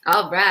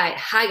All right.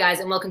 Hi, guys,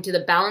 and welcome to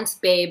the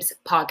Balanced Babes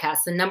podcast,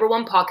 the number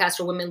one podcast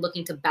for women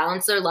looking to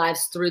balance their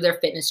lives through their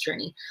fitness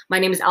journey. My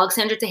name is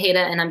Alexandra Tejeda,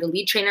 and I'm the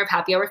lead trainer of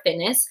Happy Hour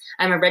Fitness.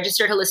 I'm a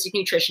registered holistic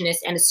nutritionist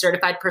and a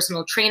certified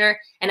personal trainer,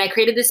 and I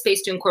created this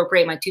space to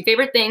incorporate my two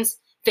favorite things,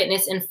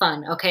 fitness and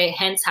fun, okay?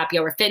 Hence, Happy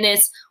Hour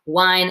Fitness,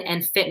 wine,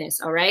 and fitness,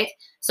 all right?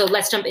 So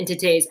let's jump into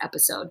today's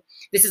episode.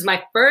 This is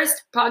my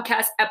first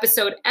podcast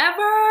episode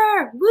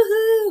ever.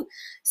 Woohoo!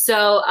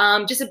 So,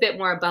 just a bit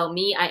more about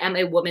me. I am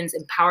a women's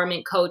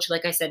empowerment coach.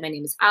 Like I said, my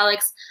name is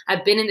Alex.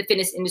 I've been in the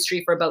fitness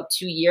industry for about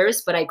 2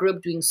 years, but I grew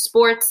up doing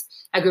sports.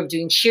 I grew up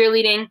doing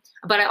cheerleading,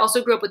 but I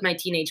also grew up with my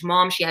teenage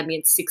mom. She had me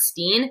at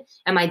 16,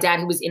 and my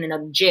dad, who was in and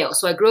out of jail.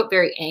 So I grew up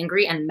very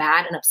angry and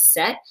mad and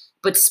upset.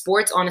 But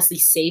sports honestly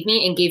saved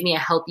me and gave me a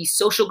healthy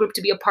social group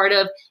to be a part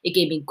of. It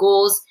gave me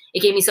goals.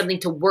 It gave me something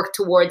to work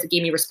towards. It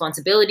gave me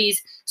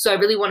responsibilities. So I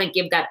really want to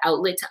give that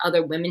outlet to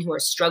other women who are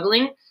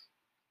struggling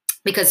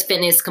because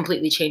fitness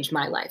completely changed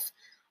my life.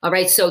 All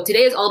right, so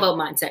today is all about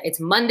mindset.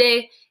 It's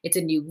Monday. It's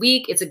a new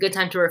week. It's a good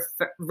time to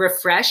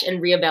refresh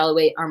and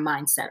reevaluate our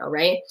mindset, all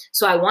right?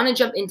 So I want to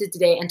jump into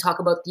today and talk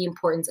about the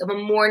importance of a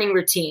morning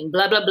routine.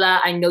 Blah, blah, blah.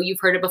 I know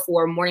you've heard it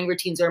before. Morning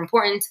routines are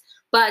important,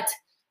 but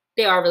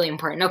they are really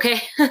important,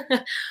 okay?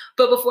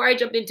 But before I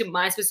jump into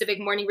my specific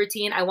morning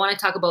routine, I want to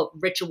talk about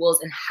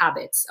rituals and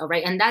habits, all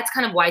right? And that's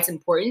kind of why it's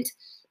important,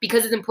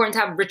 because it's important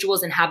to have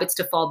rituals and habits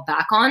to fall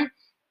back on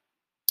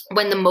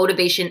when the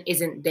motivation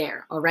isn't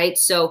there, all right?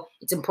 So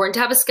it's important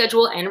to have a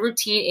schedule and a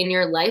routine in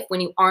your life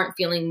when you aren't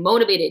feeling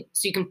motivated,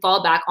 so you can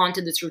fall back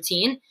onto this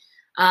routine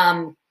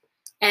and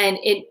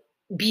it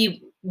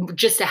be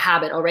just a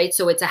habit, all right?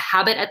 So it's a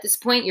habit at this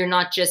point. You're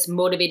not just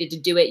motivated to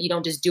do it. You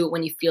don't just do it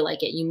when you feel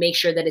like it. You make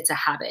sure that it's a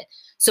habit.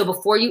 So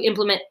before you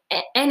implement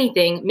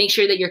anything, make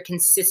sure that you're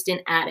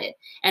consistent at it.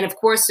 And of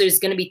course, there's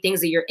going to be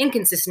things that you're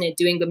inconsistent at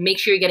doing, but make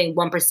sure you're getting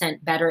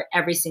 1% better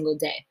every single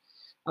day,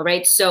 all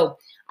right? So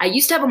I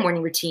used to have a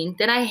morning routine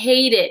that I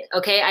hated,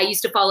 okay? I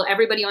used to follow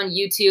everybody on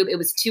YouTube. It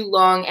was too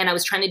long, and I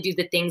was trying to do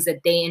the things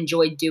that they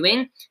enjoyed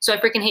doing, so I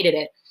freaking hated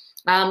it.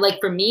 Like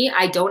for me,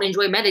 I don't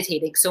enjoy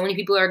meditating. So many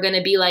people are going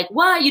to be like,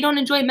 what? You don't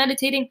enjoy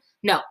meditating?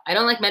 No, I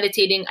don't like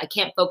meditating. I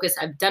can't focus.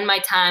 I've done my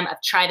time.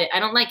 I've tried it. I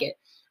don't like it.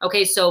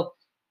 Okay, so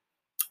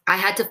I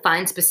had to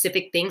find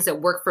specific things that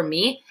work for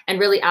me and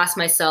really ask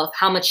myself,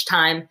 how much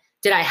time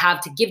did I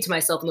have to give to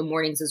myself in the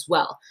mornings as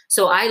well?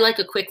 So I like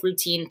a quick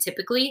routine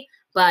typically,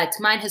 but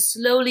mine has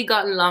slowly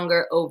gotten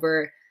longer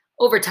over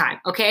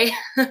time, okay?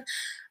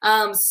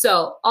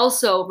 So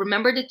also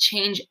remember to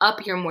change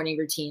up your morning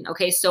routine,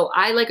 okay? So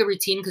I like a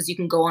routine because you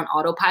can go on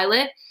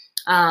autopilot,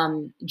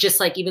 just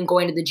like even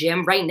going to the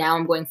gym. Right now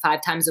I'm going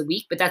 5 times a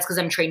week, but that's because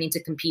I'm training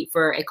to compete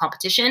for a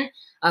competition,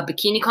 a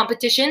bikini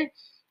competition.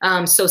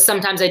 So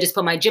sometimes I just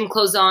put my gym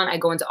clothes on, I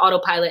go into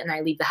autopilot, and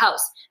I leave the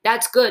house.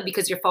 That's good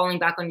because you're falling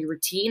back on your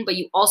routine, but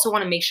you also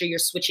want to make sure you're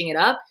switching it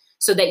up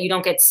so that you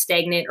don't get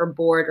stagnant or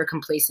bored or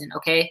complacent,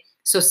 okay?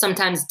 So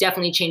sometimes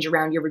definitely change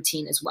around your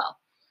routine as well.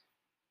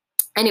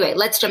 Anyway,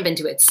 let's jump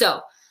into it.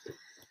 So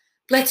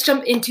let's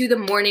jump into the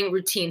morning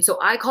routine. So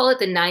I call it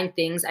the 9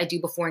 things I do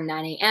before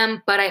 9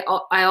 a.m., but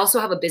I also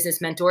have a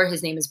business mentor.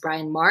 His name is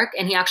Brian Mark,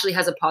 and he actually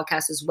has a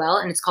podcast as well,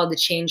 and it's called the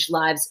Change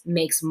Lives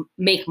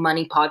Make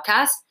Money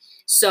podcast.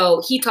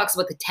 So he talks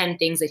about the 10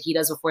 things that he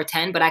does before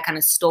 10, but I kind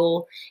of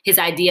stole his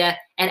idea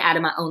and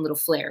added my own little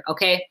flair,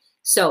 okay?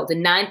 So the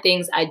 9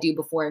 things I do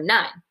before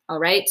 9, all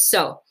right?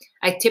 So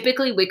I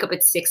typically wake up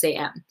at 6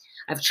 a.m.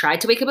 I've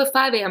tried to wake up at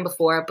 5 a.m.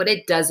 before, but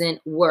it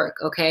doesn't work,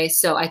 okay?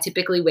 So I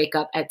typically wake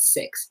up at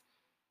 6.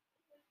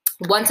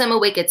 Once I'm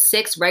awake at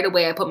 6, right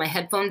away I put my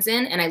headphones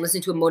in and I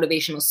listen to a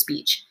motivational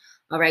speech,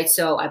 all right?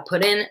 So I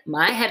put in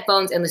my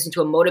headphones and listen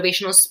to a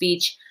motivational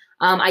speech.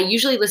 I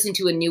usually listen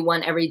to a new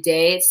one every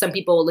day. Some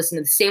people will listen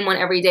to the same one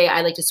every day.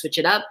 I like to switch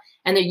it up,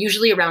 and they're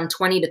usually around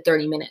 20 to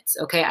 30 minutes,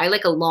 okay? I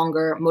like a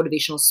longer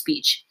motivational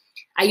speech.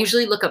 I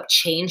usually look up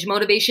change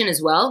motivation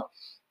as well.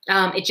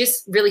 It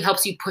just really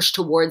helps you push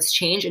towards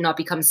change and not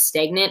become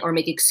stagnant or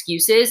make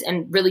excuses,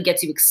 and really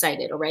gets you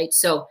excited, all right?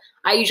 So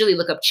I usually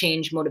look up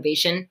change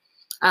motivation.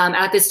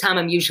 At this time,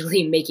 I'm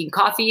usually making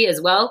coffee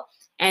as well.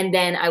 And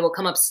then I will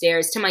come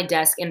upstairs to my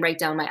desk and write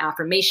down my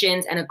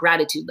affirmations and a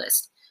gratitude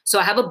list. So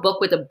I have a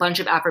book with a bunch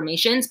of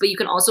affirmations, but you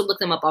can also look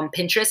them up on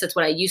Pinterest. That's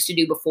what I used to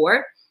do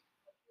before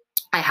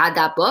I had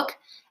that book.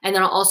 And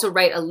then I'll also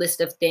write a list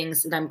of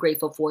things that I'm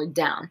grateful for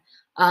down.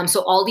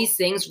 So all these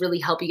things really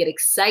help you get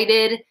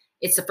excited.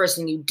 It's the first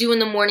thing you do in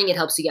the morning. It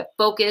helps you get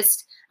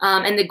focused.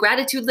 And the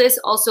gratitude list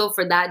also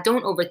for that,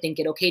 don't overthink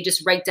it, okay?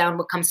 Just write down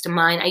what comes to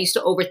mind. I used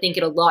to overthink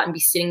it a lot and be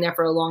sitting there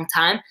for a long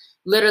time.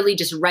 Literally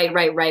just write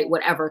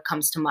whatever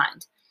comes to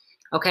mind,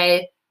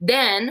 okay?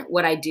 Then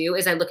what I do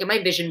is I look at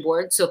my vision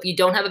board. So if you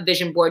don't have a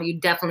vision board, you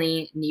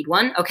definitely need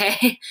one,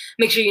 okay?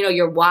 Make sure you know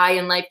your why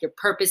in life, your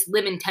purpose,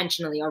 live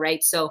intentionally, all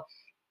right? So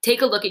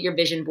take a look at your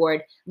vision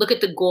board, look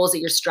at the goals that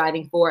you're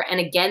striving for.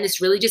 And again,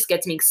 this really just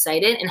gets me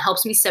excited and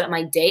helps me set up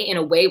my day in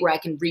a way where I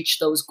can reach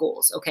those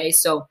goals, okay?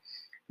 So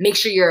make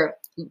sure you're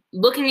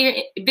looking at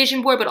your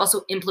vision board, but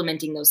also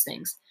implementing those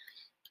things.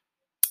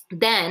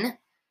 Then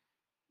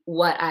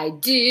what I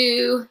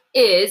do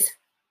is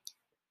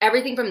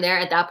everything from there,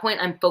 at that point,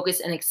 I'm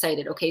focused and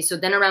excited. Okay. So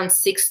then around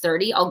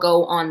 6:30, I'll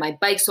go on my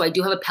bike. So I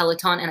do have a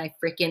Peloton and I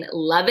freaking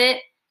love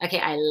it. Okay.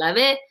 I love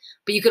it.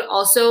 But you could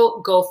also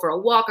go for a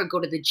walk or go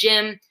to the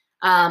gym.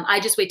 I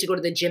just wait to go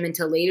to the gym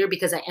until later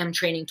because I am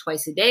training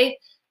twice a day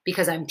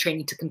because I'm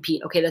training to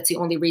compete. Okay. That's the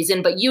only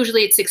reason. But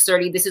usually at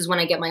 6:30, this is when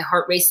I get my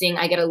heart racing.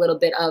 I get a little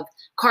bit of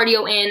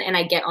cardio in and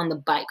I get on the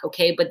bike.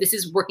 Okay. But this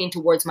is working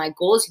towards my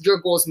goals. Your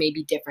goals may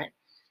be different.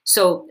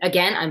 So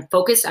again, I'm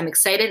focused, I'm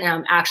excited, and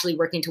I'm actually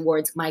working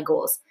towards my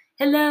goals.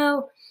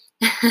 Hello.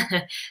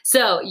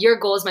 So your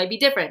goals might be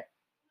different.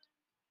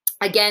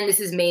 Again, this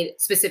is made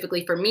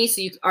specifically for me,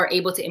 so you are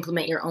able to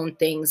implement your own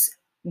things,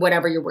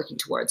 whatever you're working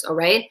towards, all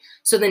right?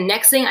 So the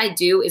next thing I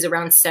do is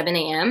around 7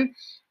 a.m.,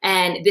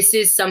 and this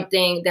is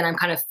something that I'm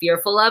kind of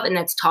fearful of, and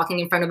that's talking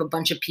in front of a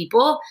bunch of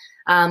people,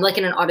 like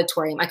in an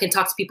auditorium. I can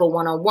talk to people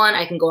one-on-one,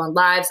 I can go on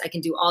lives, I can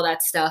do all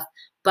that stuff.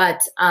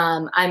 But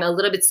I'm a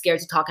little bit scared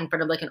to talk in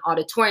front of like an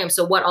auditorium.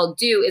 So what I'll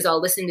do is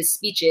I'll listen to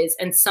speeches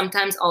and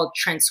sometimes I'll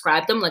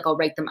transcribe them, like I'll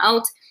write them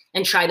out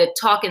and try to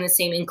talk in the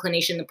same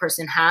inclination the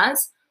person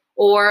has.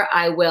 Or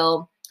I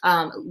will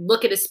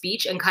look at a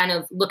speech and kind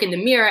of look in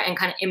the mirror and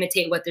kind of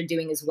imitate what they're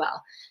doing as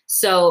well.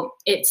 So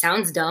it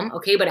sounds dumb,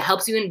 okay, but it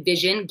helps you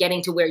envision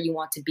getting to where you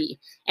want to be.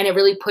 And it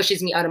really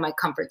pushes me out of my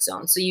comfort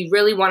zone. So you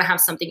really want to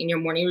have something in your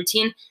morning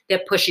routine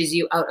that pushes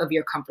you out of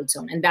your comfort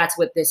zone. And that's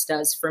what this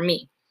does for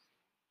me.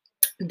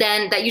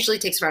 Then that usually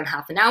takes around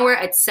half an hour.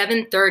 At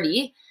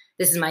 7:30,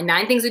 this is my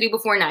 9 things to do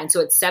before 9.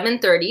 So at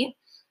 7:30,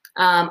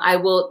 I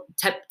will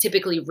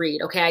typically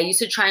read. Okay, I used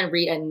to try and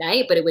read at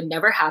night, but it would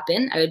never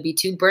happen. I would be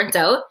too burnt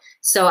out.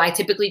 So I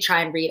typically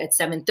try and read at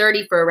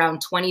 7:30 for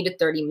around 20 to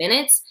 30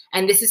 minutes.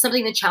 And this is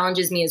something that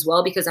challenges me as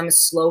well because I'm a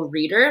slow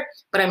reader,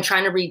 but I'm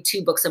trying to read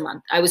 2 books a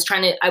month. I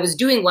was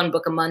doing 1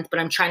 book a month, but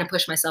I'm trying to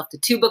push myself to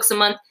 2 books a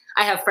month.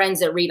 I have friends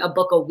that read a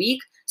book a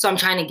week. So I'm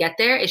trying to get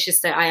there. It's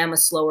just that I am a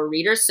slower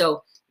reader.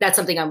 So that's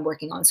something I'm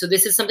working on. So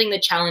this is something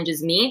that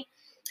challenges me,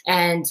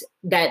 and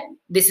that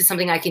this is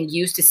something I can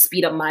use to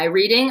speed up my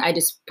reading. I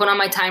just put on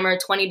my timer,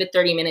 20 to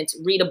 30 minutes,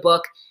 read a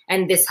book,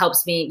 and this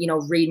helps me,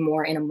 read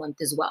more in a month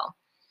as well.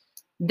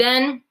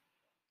 Then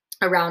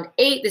around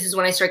 8, this is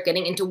when I start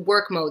getting into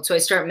work mode. So I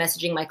start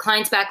messaging my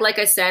clients back. Like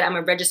I said, I'm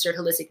a registered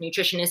holistic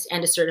nutritionist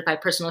and a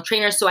certified personal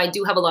trainer. So I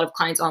do have a lot of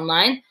clients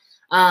online.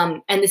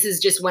 And this is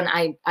just when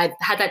I've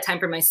had that time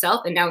for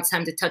myself, and now it's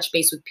time to touch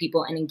base with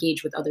people and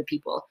engage with other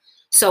people.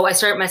 So I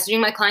start messaging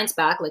my clients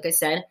back, like I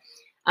said,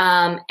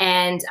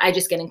 and I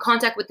just get in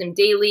contact with them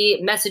daily,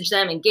 message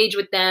them, engage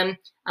with them.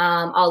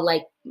 I'll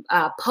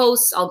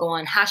posts, I'll go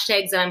on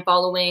hashtags that I'm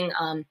following,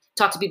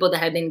 talk to people that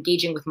have been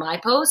engaging with my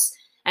posts,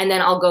 and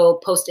then I'll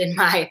go post in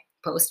my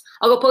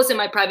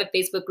private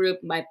Facebook group,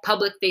 my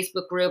public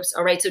Facebook groups.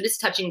 All right. So just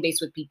touching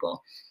base with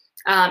people.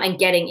 And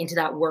getting into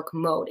that work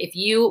mode. If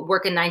you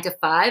work a 9 to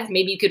 5,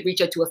 maybe you could reach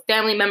out to a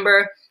family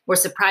member or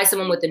surprise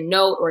someone with a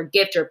note or a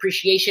gift or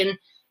appreciation.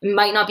 It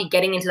might not be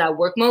getting into that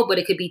work mode, but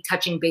it could be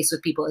touching base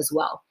with people as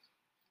well.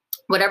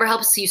 Whatever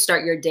helps you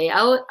start your day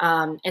out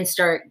and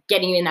start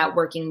getting you in that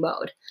working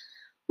mode.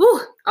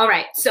 Whew. All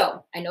right.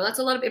 So I know that's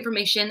a lot of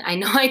information. I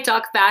know I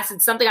talk fast.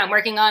 It's something I'm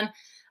working on,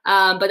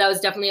 but that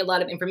was definitely a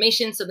lot of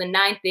information. So the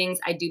 9 things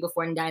I do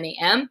before 9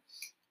 a.m.,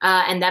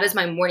 and that is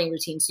my morning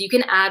routine. So you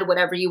can add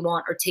whatever you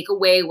want or take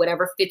away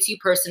whatever fits you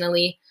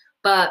personally.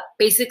 But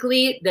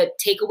basically the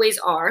takeaways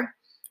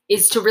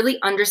is to really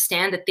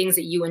understand the things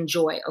that you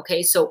enjoy.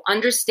 Okay. So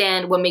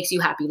understand what makes you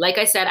happy. Like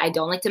I said, I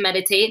don't like to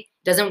meditate.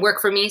 It doesn't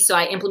work for me. So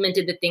I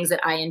implemented the things that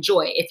I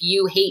enjoy. If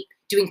you hate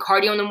doing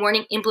cardio in the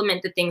morning,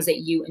 implement the things that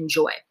you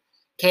enjoy.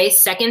 Okay.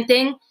 Second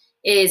thing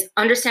is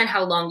understand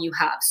how long you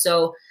have.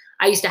 So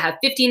I used to have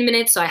 15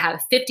 minutes. So I have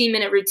a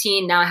 15-minute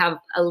routine. Now I have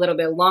a little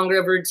bit longer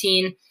of a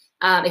routine.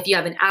 If you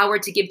have an hour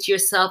to give to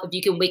yourself, if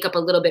you can wake up a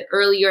little bit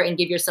earlier and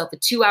give yourself a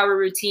 2-hour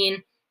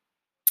routine,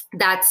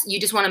 you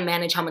just want to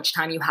manage how much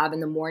time you have in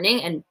the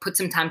morning and put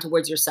some time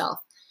towards yourself.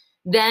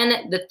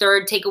 Then the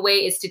third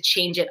takeaway is to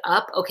change it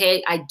up.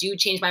 Okay. I do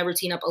change my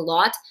routine up a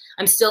lot.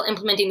 I'm still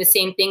implementing the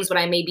same things, but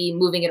I may be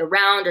moving it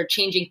around or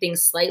changing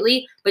things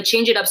slightly, but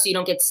change it up so you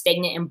don't get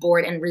stagnant and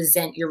bored and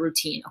resent your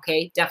routine.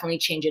 Okay. Definitely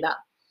change it up.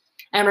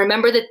 And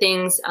remember the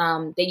things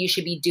that you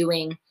should be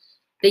doing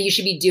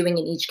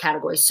in each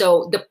category.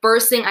 So the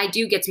first thing I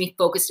do gets me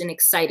focused and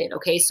excited.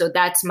 Okay. So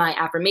that's my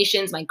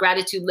affirmations, my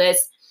gratitude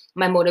list,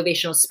 my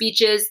motivational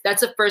speeches.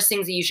 That's the first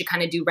things that you should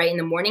kind of do right in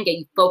the morning, get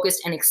you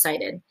focused and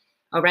excited.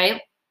 All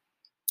right.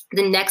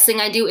 The next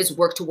thing I do is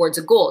work towards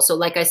a goal. So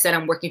like I said,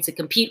 I'm working to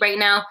compete right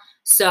now.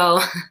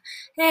 So,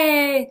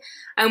 hey,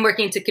 I'm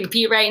working to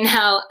compete right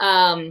now.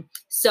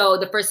 So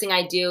the first thing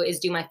I do is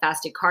do my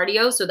fasted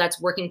cardio. So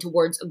that's working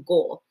towards a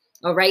goal.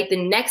 All right.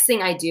 The next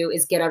thing I do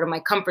is get out of my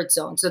comfort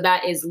zone. So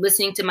that is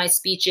listening to my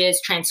speeches,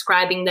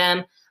 transcribing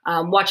them,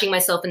 watching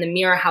myself in the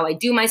mirror, how I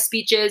do my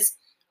speeches.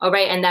 All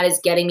right. And that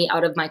is getting me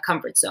out of my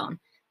comfort zone.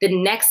 The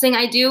next thing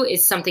I do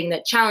is something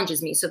that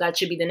challenges me. So that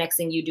should be the next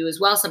thing you do as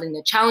well, something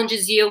that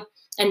challenges you.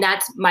 And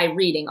that's my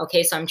reading,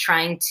 okay? So I'm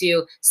trying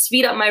to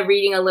speed up my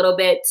reading a little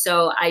bit.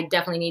 So I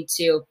definitely need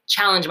to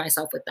challenge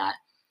myself with that.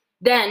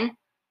 Then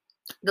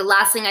the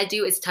last thing I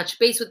do is touch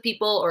base with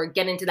people or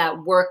get into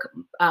that work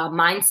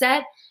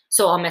mindset.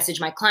 So I'll message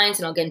my clients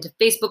and I'll get into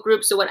Facebook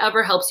groups. So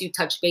whatever helps you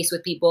touch base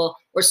with people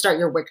or start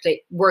your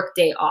work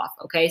day off,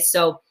 okay?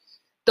 So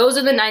those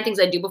are the 9 things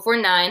I do before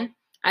 9.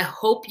 I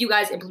hope you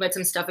guys implement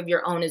some stuff of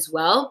your own as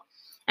well.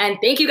 And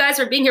thank you guys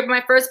for being here for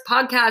my first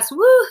podcast.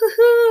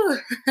 Woo-hoo-hoo.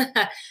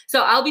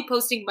 So I'll be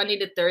posting Monday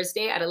to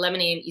Thursday at 11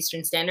 a.m.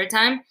 Eastern Standard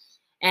Time.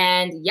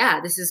 And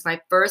yeah, this is my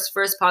first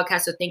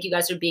podcast. So thank you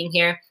guys for being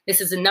here. This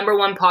is the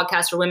 #1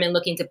 podcast for women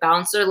looking to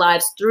balance their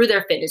lives through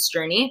their fitness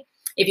journey.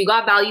 If you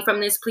got value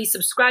from this, please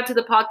subscribe to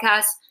the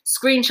podcast,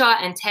 screenshot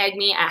and tag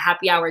me at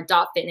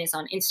happyhour.fitness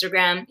on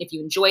Instagram if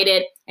you enjoyed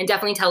it. And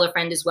definitely tell a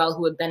friend as well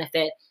who would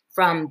benefit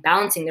from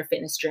balancing their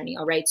fitness journey.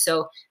 All right.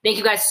 So thank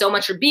you guys so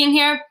much for being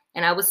here,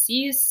 and I will see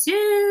you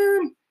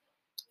soon.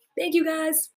 Thank you guys.